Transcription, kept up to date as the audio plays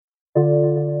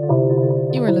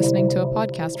You are listening to a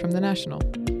podcast from The National.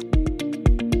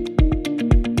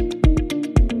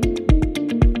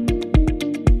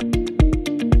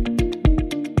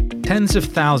 Tens of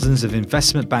thousands of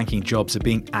investment banking jobs are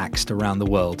being axed around the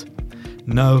world.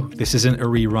 No, this isn't a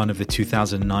rerun of the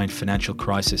 2009 financial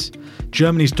crisis.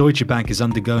 Germany's Deutsche Bank is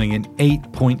undergoing an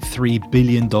 $8.3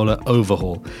 billion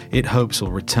overhaul it hopes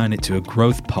will return it to a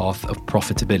growth path of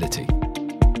profitability.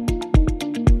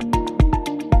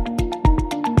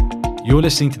 You're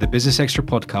listening to the Business Extra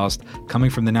podcast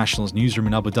coming from the National's newsroom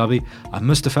in Abu Dhabi. I'm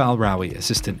Mustafa Al-Rawi,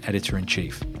 Assistant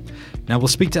Editor-in-Chief. Now, we'll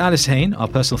speak to Alice Hain, our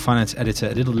personal finance editor,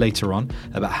 a little later on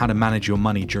about how to manage your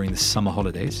money during the summer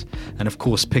holidays and, of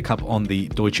course, pick up on the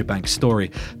Deutsche Bank story.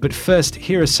 But first,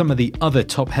 here are some of the other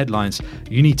top headlines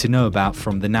you need to know about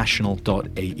from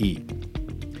thenational.ae.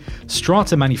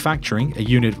 Strata Manufacturing, a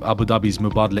unit of Abu Dhabi's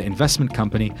Mubadala investment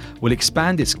company, will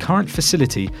expand its current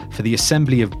facility for the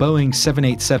assembly of Boeing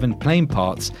 787 plane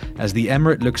parts as the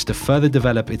Emirate looks to further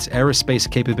develop its aerospace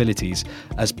capabilities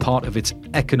as part of its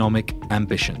economic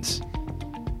ambitions.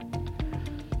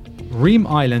 Reem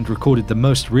Island recorded the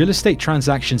most real estate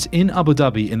transactions in Abu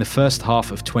Dhabi in the first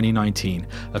half of 2019,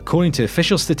 according to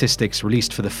official statistics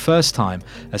released for the first time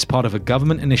as part of a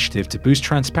government initiative to boost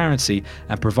transparency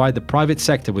and provide the private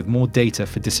sector with more data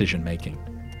for decision making.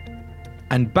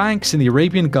 And banks in the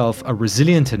Arabian Gulf are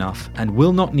resilient enough and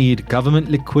will not need government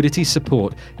liquidity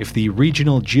support if the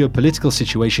regional geopolitical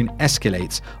situation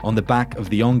escalates on the back of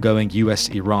the ongoing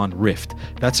US-Iran rift.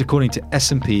 That's according to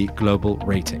S&P Global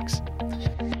Ratings.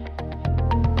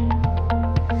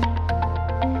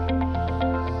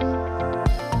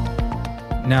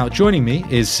 Now, joining me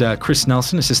is Chris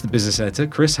Nelson, Assistant Business Editor.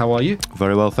 Chris, how are you?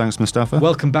 Very well, thanks, Mustafa.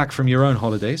 Welcome back from your own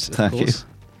holidays, of Thank course.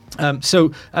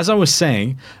 So, as I was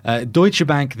saying, Deutsche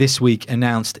Bank this week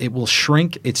announced it will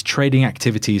shrink its trading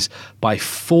activities by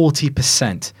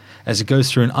 40% as it goes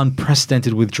through an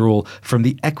unprecedented withdrawal from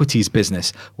the equities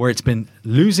business, where it's been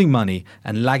losing money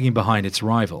and lagging behind its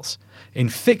rivals. In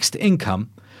fixed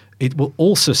income, it will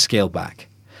also scale back.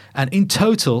 And in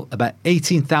total, about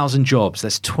 18,000 jobs,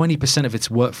 that's 20% of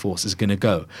its workforce, is going to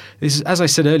go. This is, as I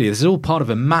said earlier, this is all part of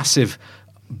a massive,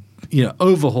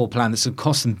 overhaul plan that's going to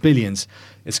cost them billions.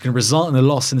 It's going to result in a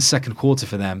loss in the second quarter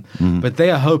for them. But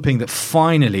they are hoping that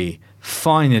finally,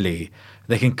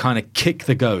 they can kind of kick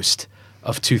the ghost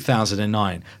of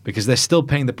 2009, because they're still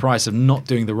paying the price of not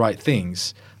doing the right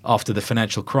things after the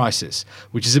financial crisis,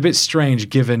 which is a bit strange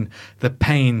given the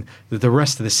pain that the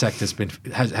rest of the sector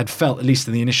had felt, at least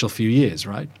in the initial few years,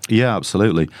 right? Yeah,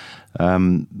 absolutely.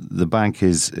 The bank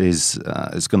is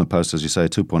going to post, as you say, a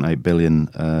 $2.8 billion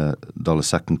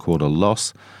second quarter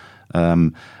loss.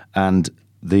 And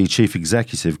the chief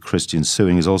executive, Christian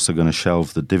Sewing, is also going to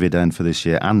shelve the dividend for this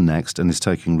year and next, and is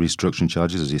taking restructuring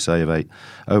charges, as you say, of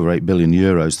over €8 billion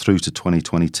through to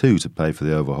 2022 to pay for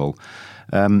the overhaul.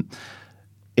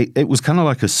 It was kind of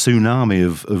like a tsunami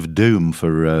of doom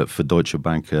for Deutsche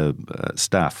Bank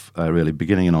staff, really,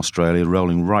 beginning in Australia,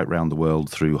 rolling right around the world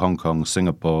through Hong Kong,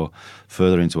 Singapore,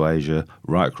 further into Asia,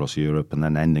 right across Europe, and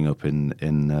then ending up in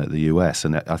the US.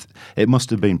 And it must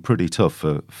have been pretty tough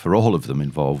for all of them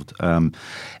involved.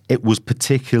 It was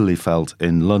particularly felt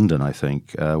in London, I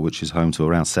think, which is home to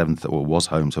around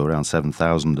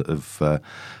 7,000 of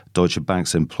Deutsche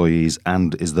Bank's employees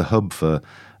and is the hub for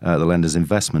the lender's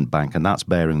investment bank, and that's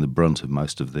bearing the brunt of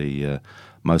most of the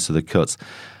cuts.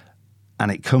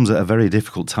 And it comes at a very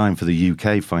difficult time for the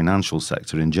UK financial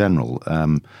sector in general.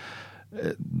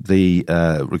 The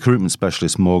recruitment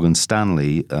specialist Morgan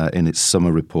Stanley, in its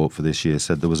summer report for this year,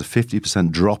 said there was a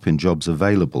 50% drop in jobs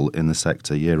available in the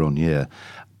sector year on year,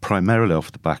 primarily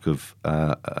off the back of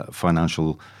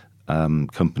financial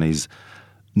companies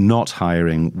not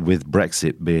hiring, with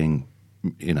Brexit being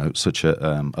such a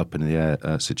up in the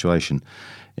air situation.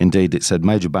 Indeed, it said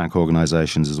major bank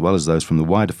organisations, as well as those from the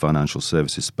wider financial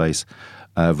services space,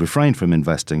 have refrained from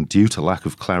investing due to lack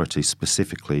of clarity,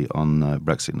 specifically on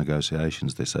Brexit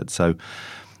negotiations, they said. So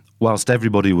whilst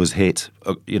everybody was hit,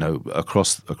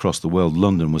 across the world,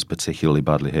 London was particularly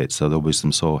badly hit. So there'll be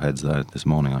some sore heads there this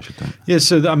morning, I should think. Yeah,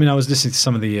 so I was listening to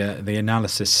some of the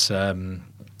analysis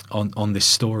on this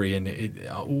story, and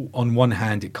on one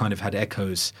hand, it kind of had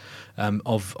echoes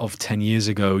of 10 years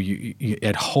ago. You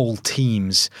had whole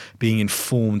teams being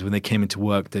informed when they came into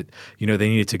work that they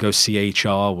needed to go see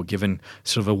HR, were given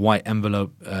sort of a white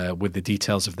envelope with the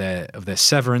details of their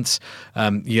severance.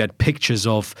 You had pictures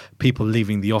of people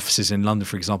leaving the offices in London,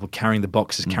 for example, carrying the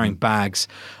boxes, carrying bags.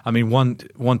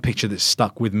 One picture that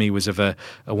stuck with me was of a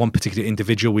one particular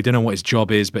individual. We don't know what his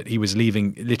job is, but he was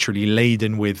leaving literally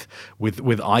laden with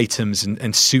items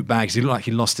and suit bags. He looked like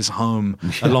he lost his home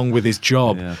along with his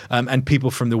job. Yeah. And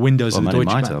people from the windows of the many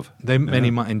Deutsche might Bank. have.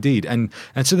 Many might indeed. And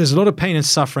so there's a lot of pain and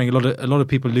suffering. A lot of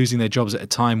people losing their jobs at a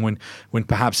time when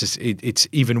perhaps it's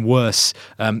even worse.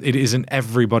 It isn't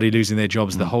everybody losing their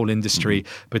jobs, the whole industry,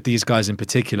 but these guys in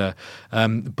particular.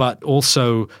 But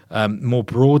also more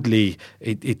broadly,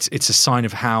 it's a sign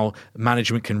of how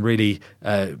management can really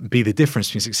be the difference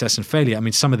between success and failure. I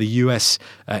mean, some of the U.S.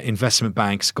 Investment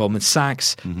banks, Goldman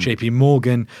Sachs, J.P.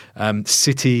 Morgan,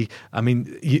 Citi, I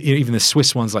mean, even the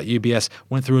Swiss ones like UBS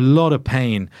went through a lot of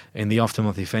pain in the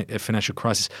aftermath of the financial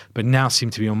crisis, but now seem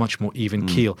to be on much more even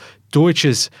keel.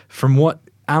 Deutsches, from what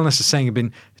analysts are saying, have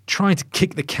been trying to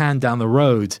kick the can down the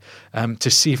road to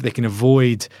see if they can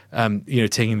avoid,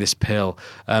 taking this pill.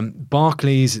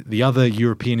 Barclays, the other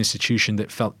European institution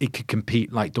that felt it could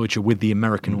compete like Deutsche with the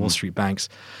American Wall Street banks,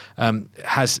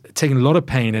 has taken a lot of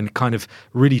pain and kind of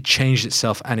really changed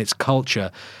itself and its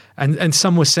culture. And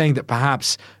some were saying that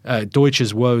perhaps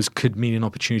Deutsche's woes could mean an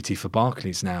opportunity for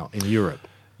Barclays now in Europe.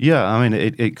 Yeah, I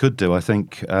mean, it could do. I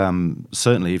think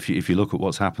certainly if you look at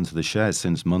what's happened to the shares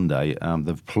since Monday,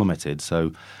 they've plummeted.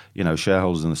 So,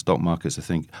 shareholders in the stock markets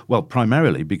are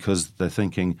primarily because they're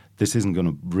thinking this isn't going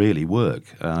to really work.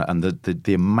 And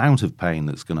the amount of pain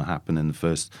that's going to happen in the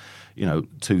first,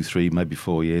 2, 3, maybe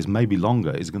 4 years, maybe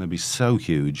longer, is going to be so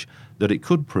huge that it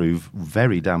could prove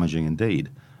very damaging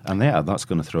indeed. And that's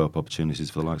going to throw up opportunities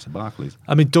for the likes of Barclays.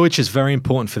 I mean, Deutsche is very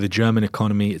important for the German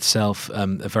economy itself. A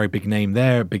very big name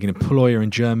there, a big employer in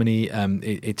Germany.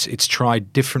 It's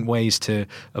tried different ways to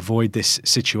avoid this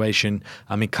situation.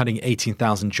 I mean, cutting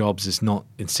 18,000 jobs is not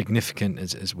insignificant,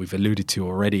 as we've alluded to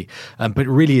already. But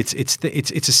really, it's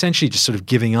essentially just sort of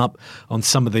giving up on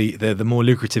some of the more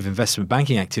lucrative investment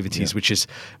banking activities, which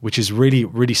is really,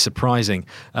 really surprising.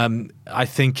 I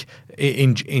think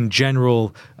in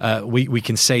general, we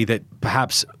can say that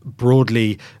perhaps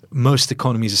broadly most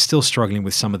economies are still struggling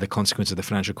with some of the consequences of the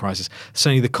financial crisis.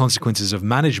 Certainly the consequences of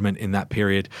management in that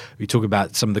period. We talk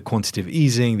about some of the quantitative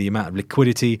easing, the amount of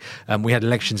liquidity. We had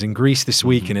elections in Greece this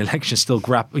week, and elections still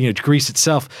Greece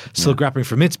itself still grappling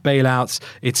from its bailouts,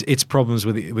 its problems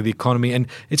with the economy. And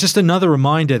it's just another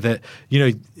reminder that,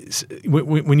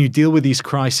 when you deal with these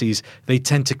crises, they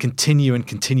tend to continue and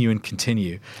continue and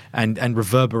continue and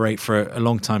reverberate for a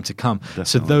long time to come. Definitely,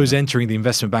 so those entering the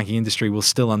investment banking industry will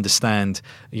still understand,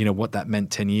 what that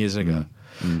meant 10 years ago.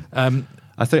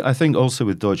 I think also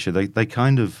with Deutsche, they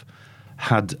kind of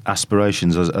had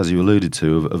aspirations, as you alluded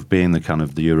to, of being the kind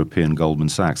of the European Goldman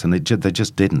Sachs, and they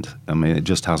just didn't. I mean, it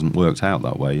just hasn't worked out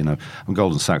that way. And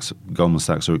Goldman Sachs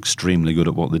are extremely good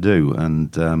at what they do,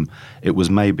 and it was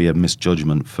maybe a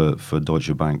misjudgment for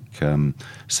Deutsche Bank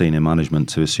senior management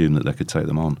to assume that they could take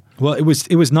them on. Well, it was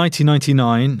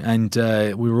 1999, and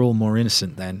we were all more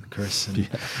innocent then, Chris. And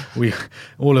we,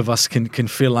 all of us, can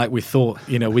feel like we thought,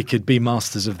 we could be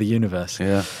masters of the universe.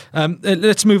 Yeah.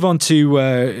 Let's move on to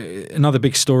another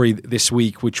big story this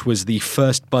week, which was the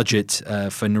first budget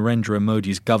for Narendra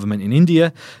Modi's government in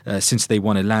India since they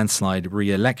won a landslide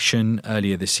re-election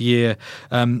earlier this year.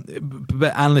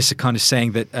 But analysts are kind of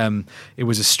saying that it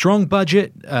was a strong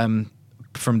budget.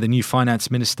 From the new finance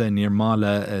minister,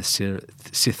 Nirmala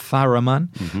Sitharaman,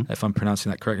 if I'm pronouncing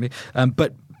that correctly,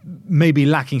 but maybe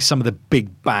lacking some of the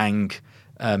big bang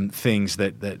things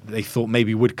that they thought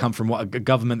maybe would come from a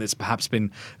government that's perhaps been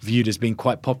viewed as being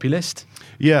quite populist.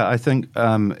 Yeah, I think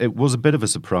it was a bit of a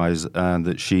surprise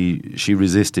that she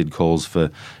resisted calls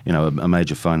for a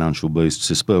major financial boost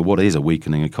to spur what is a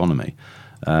weakening economy.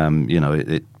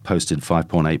 It posted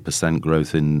 5.8%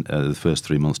 growth in the first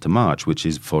 3 months to March, which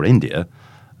is for India,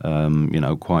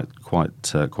 quite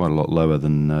a lot lower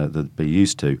than they'd be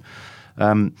used to.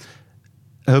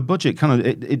 Her budget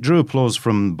it drew applause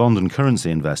from bond and currency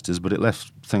investors, but it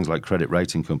left things like credit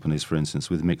rating companies, for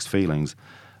instance, with mixed feelings.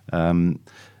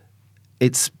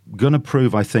 It's going to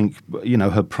prove, I think,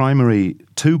 her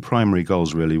two primary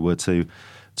goals really were to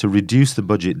reduce the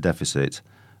budget deficit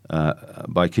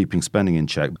by keeping spending in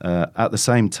check. At the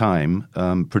same time,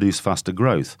 produce faster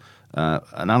growth.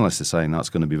 And analysts are saying that's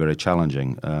going to be very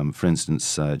challenging. For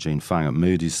instance, Jean Fang at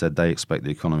Moody's said they expect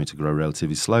the economy to grow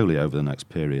relatively slowly over the next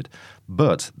period.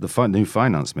 But the new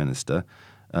finance minister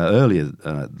earlier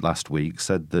last week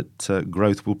said that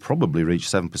growth will probably reach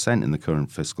 7% in the current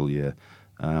fiscal year,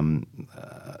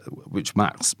 which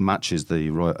matches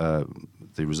the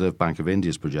Reserve Bank of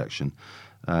India's projection.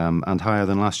 And higher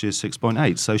than last year's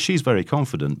 6.8. So she's very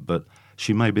confident, but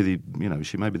she may be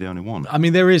the only one. I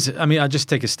mean, I'll just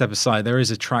take a step aside. There is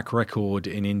a track record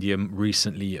in India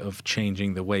recently of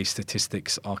changing the way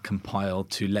statistics are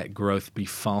compiled to let growth be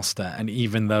faster. And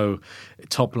even though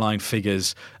top line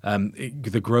figures,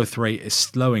 the growth rate is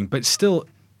slowing, but still,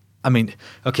 I mean,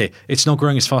 okay, it's not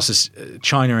growing as fast as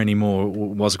China anymore.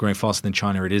 Was growing faster than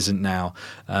China. It isn't now,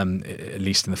 at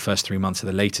least in the first 3 months of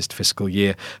the latest fiscal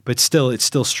year. But still, it's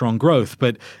still strong growth.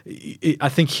 But I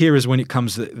think here is when it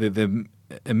comes the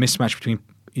mismatch between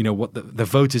what the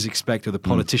voters expect or the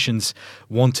politicians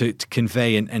want to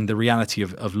convey and the reality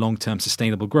of long-term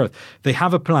sustainable growth. They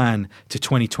have a plan to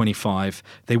 2025.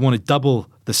 They want to double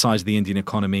the size of the Indian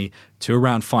economy to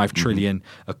around 5 trillion.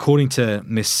 According to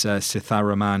Ms.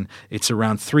 Sitharaman, it's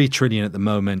around 3 trillion at the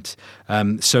moment.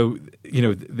 So,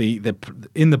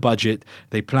 in the budget,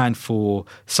 they plan for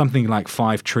something like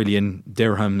 5 trillion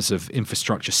dirhams of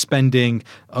infrastructure spending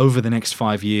over the next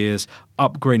 5 years,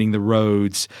 upgrading the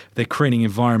roads. They're creating an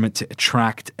environment to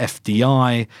attract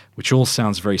FDI, which all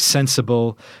sounds very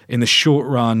sensible. In the short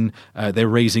run, they're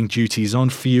raising duties on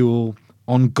fuel,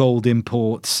 on gold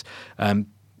imports.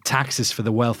 Taxes for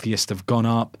the wealthiest have gone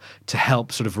up to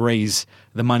help sort of raise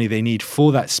the money they need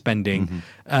for that spending.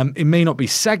 It may not be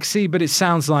sexy, but it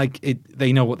sounds like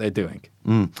they know what they're doing.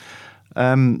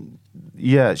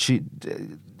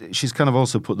 She's kind of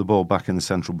also put the ball back in the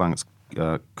central bank's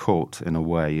court in a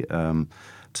way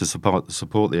to support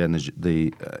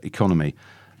the economy.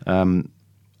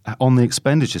 On the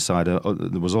expenditure side,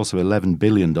 there was also $11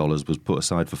 billion was put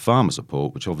aside for farmer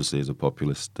support, which obviously is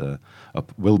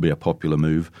will be a popular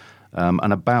move.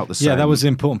 And about the same. Yeah, that was an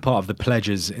important part of the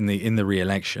pledges in the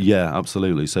re-election. Yeah,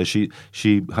 absolutely. So she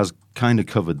has kind of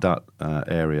covered that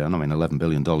area. And I mean, $11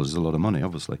 billion is a lot of money,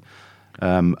 obviously.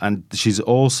 And she's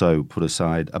also put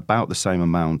aside about the same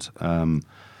amount as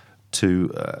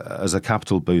a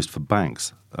capital boost for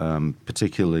banks,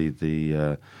 particularly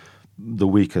the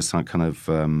weaker kind of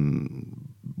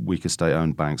weaker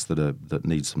state-owned banks that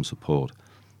need some support.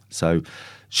 So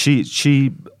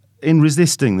she in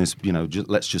resisting this,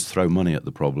 let's just throw money at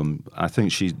the problem. I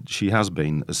think she has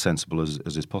been as sensible as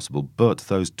is possible. But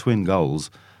those twin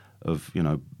goals of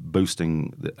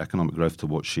boosting the economic growth to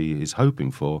what she is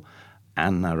hoping for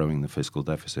and narrowing the fiscal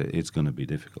deficit, it's going to be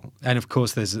difficult. And of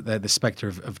course, there's the spectre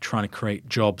of trying to create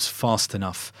jobs fast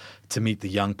enough to meet the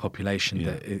young population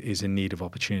that is in need of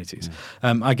opportunities.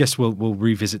 I guess we'll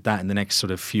revisit that in the next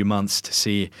sort of few months to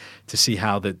see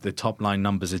how the top line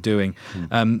numbers are doing.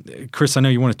 Chris, I know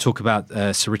you want to talk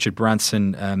about Sir Richard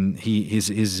Branson.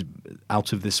 His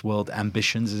out of this world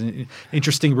ambitions. An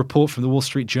interesting report from the Wall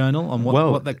Street Journal on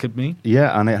what that could mean.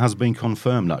 Yeah, and it has been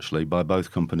confirmed actually by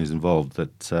both companies involved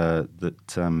that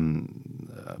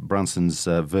Branson's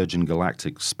Virgin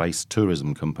Galactic Space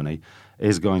Tourism Company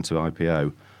is going to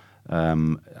IPO.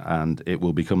 And it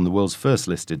will become the world's first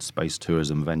listed space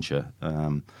tourism venture.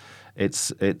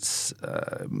 It's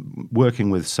working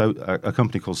with a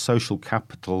company called Social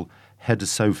Capital Head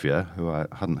Sophia, who I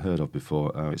hadn't heard of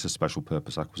before. It's a special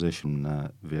purpose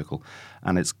acquisition vehicle,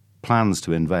 and its plans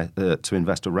to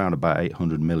invest around about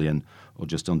 800 million or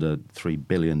just under 3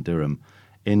 billion dirham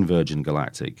in Virgin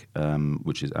Galactic, and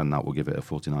that will give it a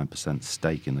 49%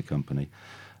 stake in the company.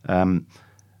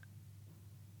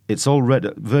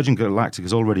 Virgin Galactic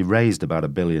has already raised about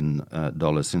 $1 billion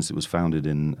since it was founded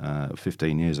in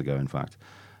 15 years ago, in fact.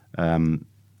 And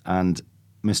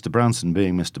Mr. Branson,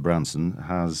 being Mr. Branson,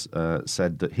 has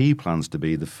said that he plans to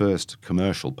be the first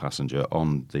commercial passenger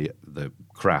on the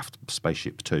craft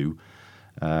Spaceship Two,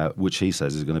 which he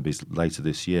says is going to be later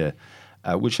this year,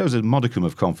 which shows a modicum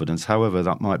of confidence. However,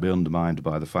 that might be undermined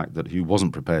by the fact that he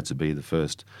wasn't prepared to be the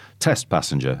first test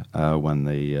passenger when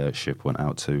the ship went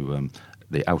out to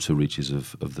the outer reaches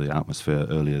of the atmosphere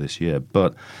earlier this year.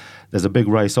 But there's a big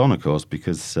race on, of course,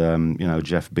 because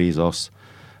Jeff Bezos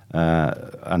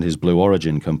and his Blue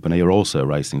Origin company are also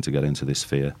racing to get into this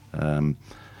sphere.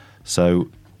 So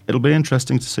it'll be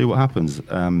interesting to see what happens.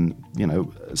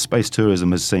 Space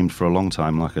tourism has seemed for a long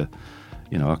time like a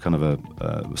kind of a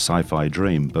sci-fi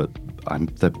dream, but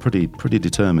they're pretty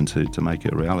determined to make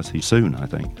it a reality soon, I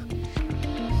think.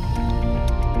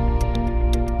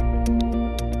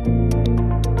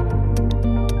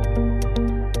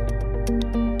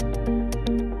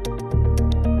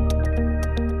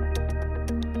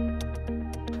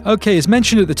 Okay, as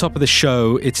mentioned at the top of the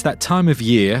show, it's that time of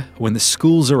year when the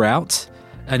schools are out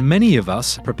and many of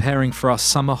us are preparing for our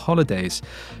summer holidays.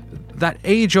 That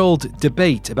age-old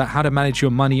debate about how to manage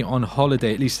your money on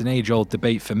holiday, at least an age-old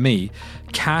debate for me,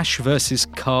 cash versus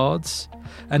cards,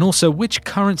 and also which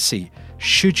currency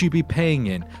should you be paying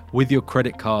in with your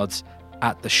credit cards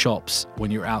at the shops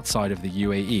when you're outside of the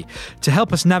UAE. To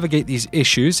help us navigate these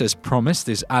issues, as promised,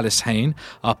 is Alice Hain,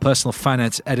 our personal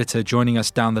finance editor, joining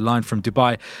us down the line from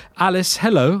Dubai. Alice,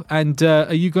 hello, and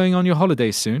are you going on your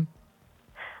holiday soon?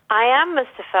 I am,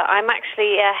 Mustafa. I'm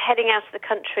actually heading out of the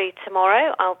country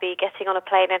tomorrow. I'll be getting on a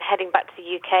plane and heading back to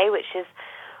the UK, which is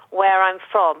where I'm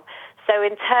from. So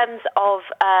in terms of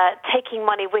taking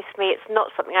money with me, it's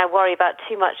not something I worry about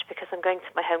too much because I'm going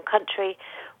to my home country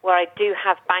where I do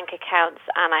have bank accounts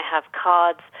and I have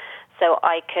cards, so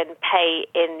I can pay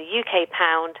in the UK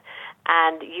pound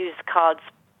and use cards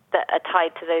that are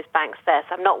tied to those banks there.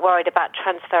 So I'm not worried about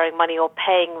transferring money or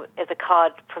paying as a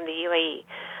card from the UAE.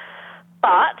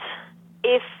 But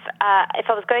if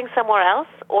I was going somewhere else,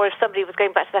 or if somebody was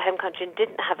going back to their home country and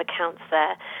didn't have accounts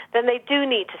there, then they do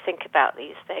need to think about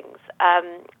these things.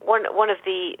 One of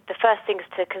the first things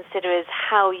to consider is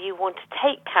how you want to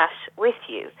take cash with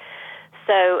you.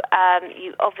 So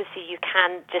you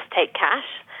can just take cash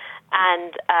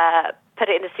and put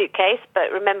it in a suitcase,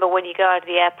 but remember when you go out of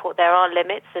the airport there are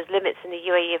limits. There's limits in the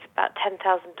UAE of about $10,000,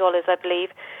 I believe,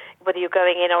 whether you're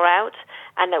going in or out,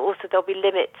 and also there'll be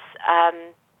limits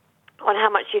on how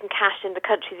much you can cash in the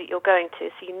country that you're going to,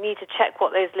 so you need to check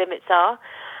what those limits are.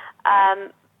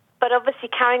 But obviously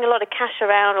carrying a lot of cash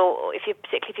around, or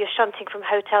particularly if you're shunting from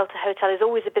hotel to hotel, is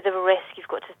always a bit of a risk. You've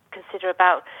got to consider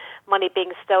about money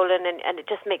being stolen, and it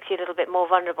just makes you a little bit more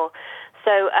vulnerable.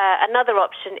 So another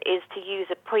option is to use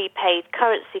a prepaid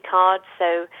currency card.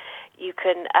 So you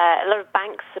can, a lot of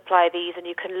banks supply these, and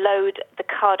you can load the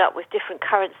card up with different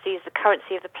currencies, the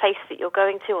currency of the place that you're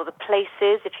going to, or the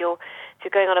places if you're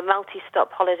going on a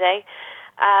multi-stop holiday,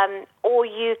 or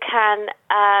you can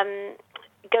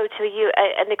go to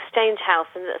an exchange house,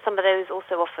 and some of those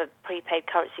also offer prepaid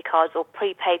currency cards or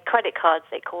prepaid credit cards,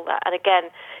 they call that. And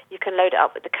again, you can load it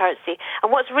up with the currency.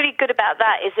 And what's really good about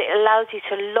that is it allows you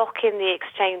to lock in the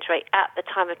exchange rate at the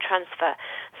time of transfer.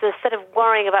 So instead of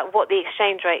worrying about what the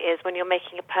exchange rate is when you're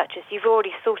making a purchase, you've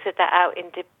already sorted that out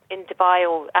in Dubai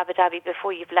or Abu Dhabi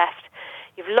before you've left.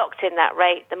 You've locked in that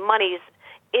rate. The money's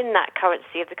in that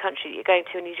currency of the country that you're going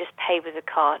to, and you just pay with a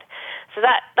card. So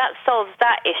that solves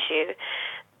that issue.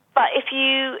 But if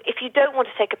you don't want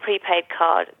to take a prepaid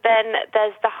card, then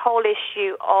there's the whole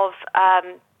issue of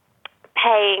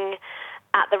paying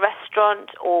at the restaurant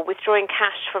or withdrawing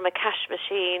cash from a cash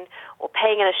machine or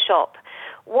paying in a shop.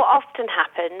 What often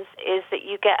happens is that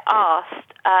you get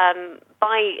asked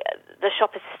by the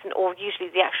shop assistant, or usually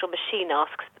the actual machine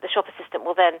asks, but the shop assistant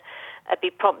will then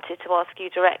be prompted to ask you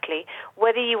directly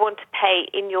whether you want to pay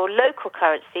in your local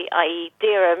currency, i.e.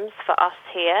 dirhams for us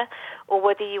here, or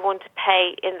whether you want to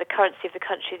pay in the currency of the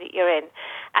country that you're in.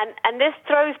 And this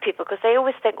throws people because they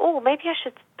always think, oh, maybe I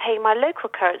should pay my local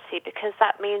currency because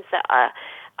that means that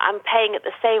I'm paying at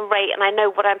the same rate and I know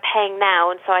what I'm paying now,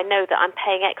 and so I know that I'm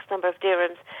paying X number of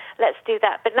dirhams. Let's do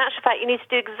that. But in actual fact, you need to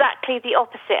do exactly the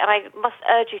opposite, and I must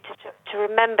urge you to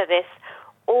remember this.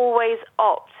 Always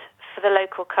opt for the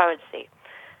local currency.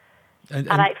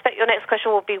 And I expect your next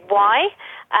question will be why.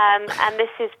 And this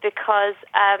is because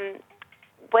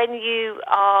when you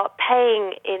are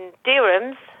paying in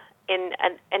dirhams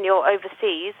and you're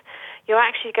overseas, you're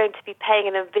actually going to be paying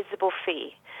an invisible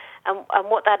fee. And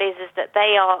what that is that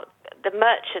they are, the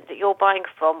merchant that you're buying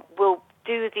from will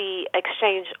do the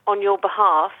exchange on your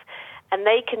behalf, and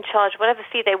they can charge whatever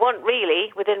fee they want,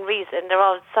 really, within reason. There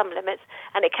are some limits,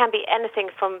 and it can be anything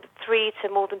from 3 to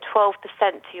more than 12%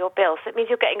 to your bill. So it means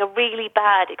you're getting a really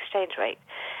bad exchange rate.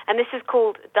 And this is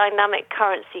called dynamic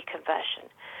currency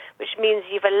conversion, which means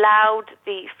you've allowed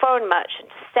the foreign merchant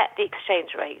to set the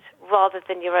exchange rate rather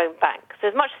than your own bank. So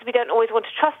as much as we don't always want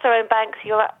to trust our own banks,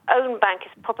 your own bank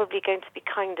is probably going to be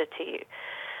kinder to you.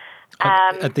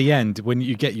 At the end, when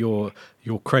you get your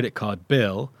credit card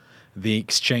bill, the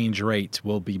exchange rate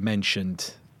will be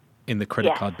mentioned in the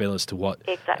credit card bill as to what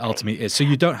ultimately is. So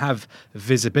you don't have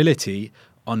visibility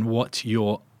on what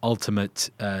your ultimate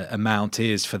amount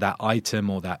is for that item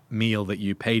or that meal that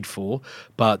you paid for,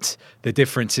 but the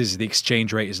difference is the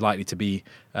exchange rate is likely to be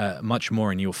much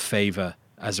more in your favor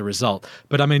as a result.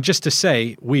 But I mean, just to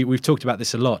say, we've talked about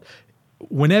this a lot.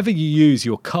 Whenever you use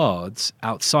your cards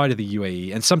outside of the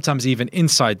UAE, and sometimes even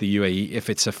inside the UAE,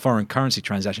 if it's a foreign currency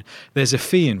transaction, there's a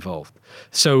fee involved.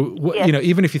 So,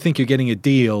 even if you think you're getting a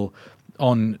deal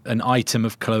on an item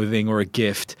of clothing or a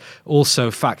gift, also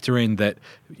factor in that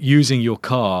using your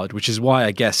card, which is why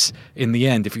I guess in the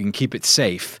end, if you can keep it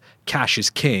safe, cash is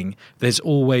king, there's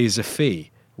always a fee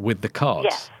with the cards.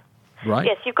 Yes. Right?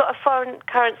 Yes, you've got a foreign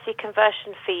currency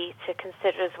conversion fee to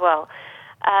consider as well.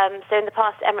 So in the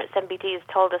past, Emirates NBD has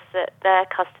told us that their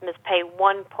customers pay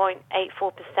 1.84%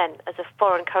 as a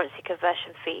foreign currency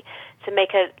conversion fee to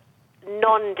make a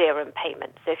non-dirham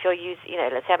payment. So if you're using,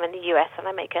 let's say I'm in the US and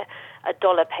I make a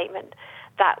dollar payment,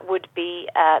 that would be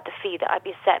the fee that I'd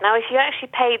be set. Now, if you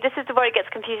actually paid, this is where it gets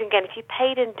confusing again. If you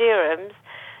paid in dirhams,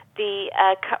 the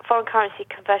foreign currency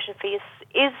conversion fee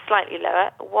is slightly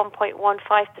lower, 1.15%,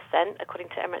 according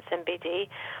to Emirates NBD.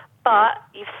 But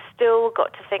you've still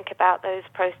got to think about those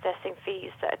processing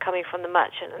fees that are coming from the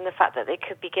merchant and the fact that they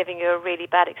could be giving you a really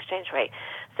bad exchange rate.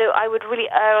 So I would really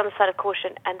err on the side of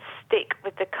caution and stick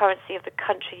with the currency of the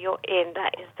country you're in.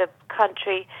 That is the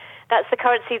country. That's the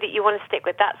currency that you want to stick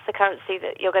with. That's the currency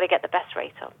that you're going to get the best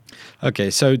rate on. Okay,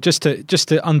 so just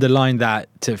to underline that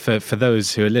for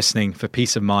those who are listening, for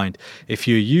peace of mind, if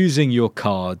you're using your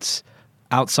cards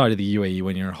outside of the UAE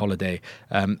when you're on holiday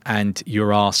and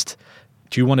you're asked,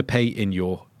 do you want to pay in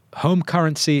your home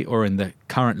currency or in the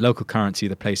current local currency,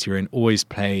 the place you're in? Always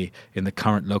pay in the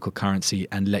current local currency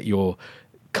and let your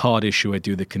card issuer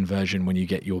do the conversion when you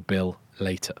get your bill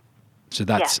later. So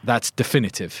that's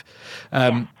definitive.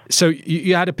 So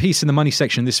you had a piece in the money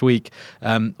section this week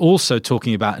also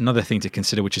talking about another thing to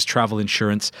consider, which is travel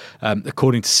insurance.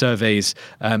 According to surveys,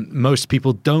 most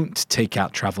people don't take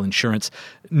out travel insurance,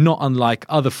 not unlike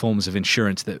other forms of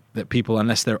insurance that people,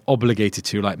 unless they're obligated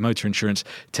to, like motor insurance,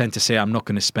 tend to say, I'm not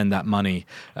going to spend that money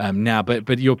now.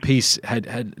 But your piece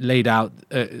had laid out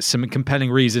some compelling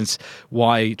reasons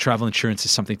why travel insurance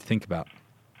is something to think about.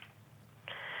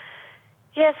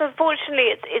 Yes, unfortunately,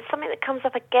 it's something that comes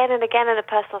up again and again in the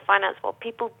personal finance world.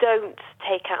 People don't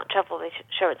take out travel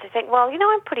insurance. They think, well,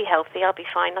 I'm pretty healthy. I'll be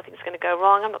fine. Nothing's going to go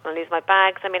wrong. I'm not going to lose my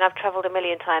bags. I mean, I've traveled a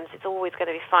million times. It's always going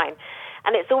to be fine.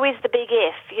 And it's always the big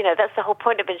if. That's the whole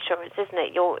point of insurance, isn't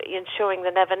it? You're insuring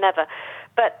the never, never.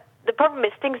 But the problem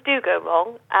is things do go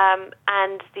wrong.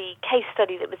 And the case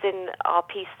study that was in our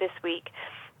piece this week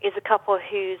is a couple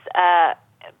whose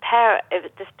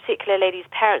this particular lady's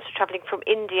parents were traveling from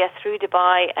India through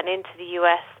Dubai and into the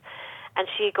US, and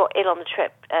she got ill on the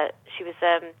trip.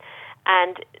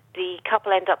 And the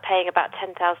couple ended up paying about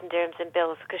 10,000 dirhams in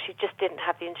bills because she just didn't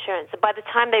have the insurance. And by the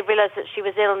time they realized that she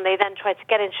was ill and they then tried to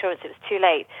get insurance, it was too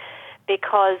late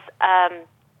because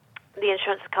the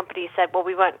insurance company said, well,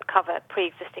 we won't cover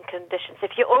pre-existing conditions.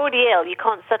 If you're already ill, you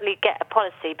can't suddenly get a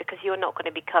policy because you're not going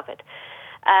to be covered.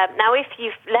 Now, if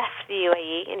you've left the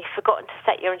UAE and you've forgotten to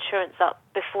set your insurance up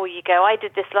before you go, I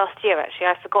did this last year,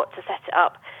 actually. I forgot to set it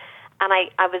up. And I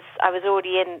was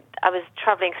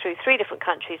traveling through 3 different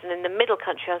countries, and in the middle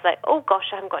country, I was like, oh gosh,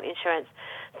 I haven't got any insurance.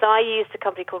 So I used a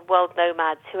company called World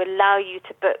Nomads who allow you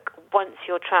to book once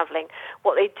you're traveling.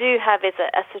 What they do have is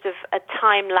a sort of a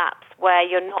time lapse where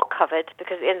you're not covered,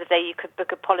 because at the end of the day, you could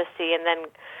book a policy and then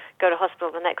go to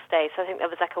hospital the next day. So I think there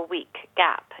was like a week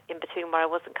gap in between where I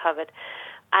wasn't covered.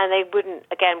 And they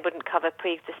wouldn't cover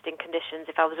pre-existing conditions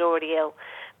if I was already ill.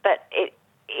 But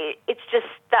it's just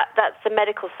that's the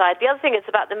medical side. The other thing that's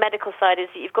about the medical side is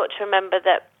that you've got to remember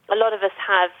that a lot of us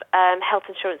have health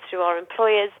insurance through our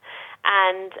employers,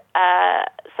 and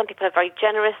some people have very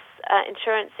generous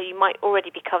insurance, so you might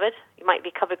already be covered. You might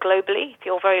be covered globally if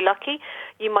you're very lucky.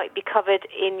 You might be covered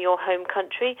in your home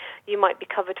country. You might be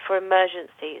covered for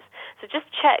emergencies. So just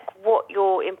check what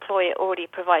your employer already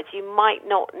provides. You might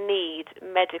not need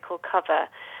medical cover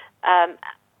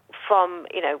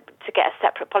to get a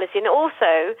separate policy. And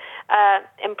also,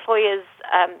 employers'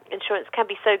 insurance can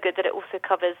be so good that it also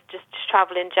covers just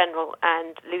travel in general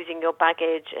and losing your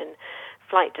baggage and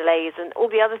flight delays and all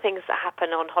the other things that happen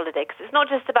on holiday. Because it's not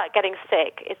just about getting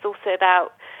sick. It's also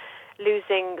about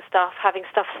losing stuff, having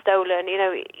stuff stolen,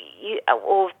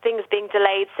 or things being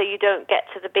delayed so you don't get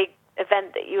to the big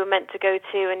event that you were meant to go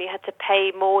to and you had to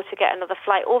pay more to get another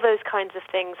flight. All those kinds of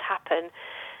things happen,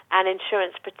 and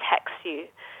insurance protects you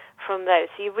from those.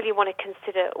 So you really want to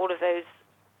consider all of those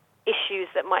issues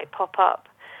that might pop up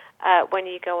when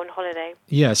you go on holiday.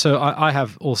 Yeah, so I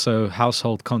have also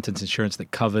household contents insurance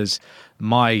that covers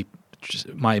my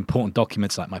important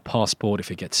documents like my passport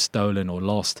if it gets stolen or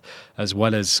lost, as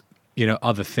well as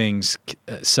other things,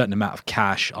 a certain amount of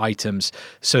cash, items.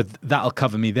 So that'll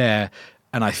cover me there.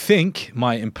 And I think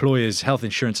my employer's health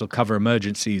insurance will cover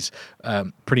emergencies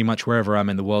pretty much wherever I'm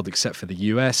in the world except for the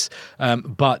US.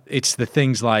 But it's the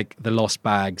things like the lost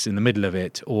bags in the middle of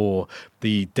it, or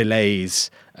the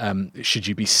delays should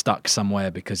you be stuck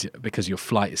somewhere because your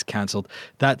flight is cancelled.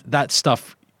 That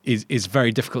stuff is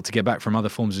very difficult to get back from other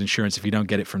forms of insurance if you don't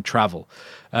get it from travel.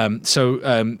 That's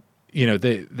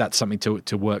something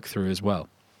to work through as well.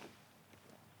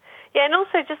 Yeah, and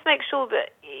also just make sure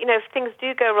that, if things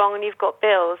do go wrong and you've got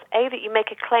bills, that you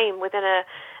make a claim within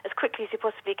as quickly as you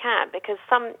possibly can, because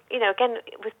some, again,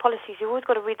 with policies, you've always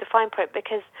got to read the fine print,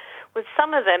 because with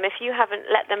some of them, if you haven't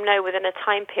let them know within a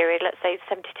time period, let's say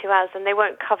 72 hours, then they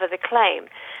won't cover the claim.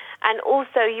 And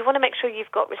also, you want to make sure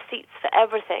you've got receipts for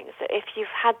everything. So if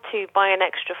you've had to buy an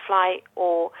extra flight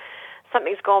or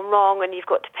something's gone wrong and you've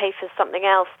got to pay for something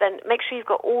else, then make sure you've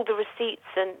got all the receipts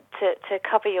and to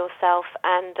cover yourself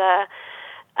and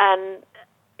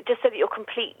just so that you're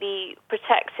completely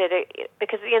protected.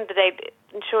 Because at the end of the day,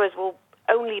 insurers will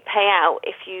only pay out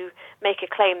if you make a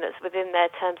claim that's within their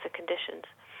terms and conditions.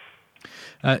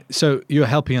 So you're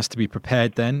helping us to be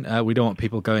prepared then. We don't want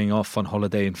people going off on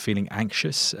holiday and feeling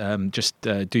anxious. Just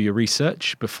do your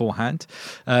research beforehand.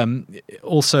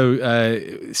 Also,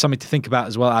 something to think about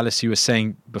as well, Alice, you were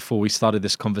saying before we started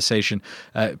this conversation,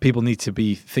 people need to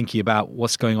be thinking about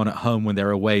what's going on at home when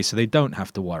they're away so they don't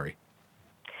have to worry.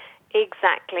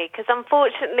 Exactly, because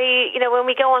unfortunately, when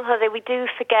we go on holiday, we do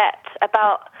forget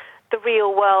about the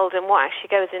real world and what actually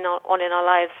goes on in our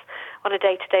lives on a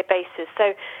day-to-day basis.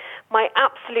 So my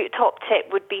absolute top tip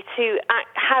would be to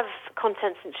have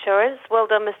contents insurance. Well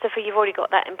done, Mustafa, you've already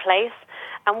got that in place.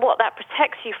 And what that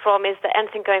protects you from is that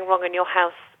anything going wrong in your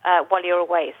house while you're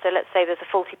away. So let's say there's a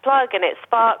faulty plug and it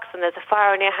sparks and there's a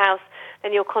fire in your house,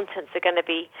 then your contents are going to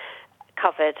be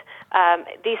covered.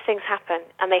 These things happen,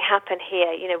 and they happen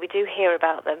here. We do hear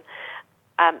about them.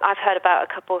 I've heard about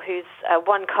a couple whose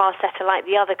one car set alight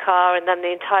the other car and then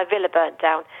the entire villa burnt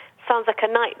down. Sounds like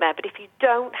a nightmare, but if you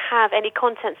don't have any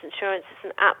contents insurance, it's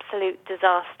an absolute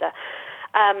disaster.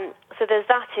 So there's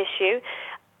that issue.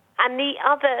 And the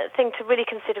other thing to really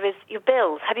consider is your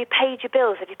bills. Have you paid your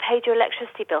bills? Have you paid your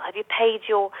electricity bill? Have you paid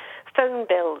your phone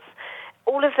bills?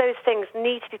 All of those things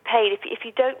need to be paid. If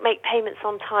you don't make payments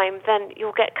on time, then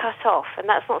you'll get cut off, and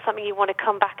that's not something you want to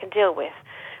come back and deal with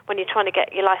when you're trying to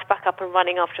get your life back up and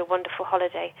running after a wonderful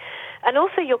holiday. And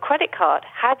also your credit card.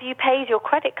 Have you paid your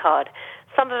credit card?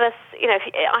 Some of us,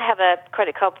 I have a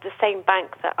credit card with the same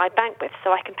bank that I bank with,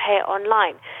 so I can pay it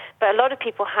online. But a lot of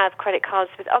people have credit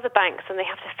cards with other banks, and they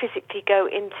have to physically go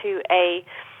into a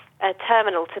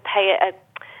terminal to pay it,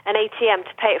 an ATM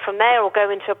to pay it from there, or go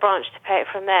into a branch to pay it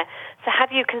from there. So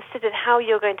have you considered how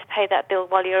you're going to pay that bill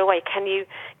while you're away? Can you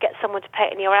get someone to pay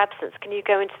it in your absence? Can you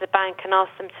go into the bank and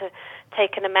ask them to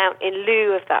take an amount in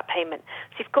lieu of that payment?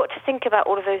 So you've got to think about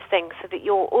all of those things so that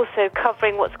you're also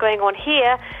covering what's going on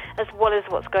here as well as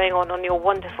what's going on your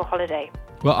wonderful holiday.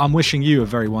 Well, I'm wishing you a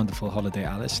very wonderful holiday,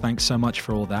 Alice. Thanks so much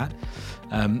for all that.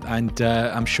 And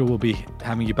I'm sure we'll be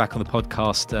having you back on the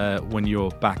podcast when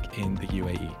you're back in the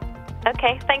UAE.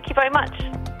 Okay, thank you very much.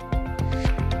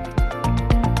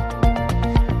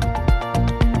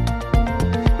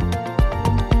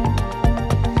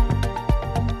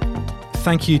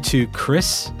 Thank you to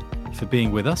Chris for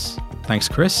being with us. Thanks,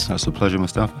 Chris. That's a pleasure,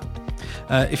 Mustafa.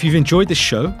 If you've enjoyed this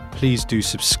show, please do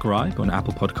subscribe on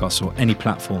Apple Podcasts or any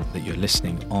platform that you're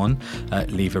listening on.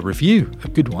 Leave a review, a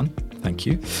good one. Thank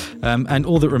you. And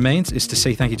all that remains is to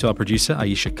say thank you to our producer,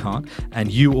 Aisha Khan,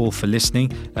 and you all for listening.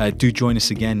 Do join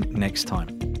us again next time.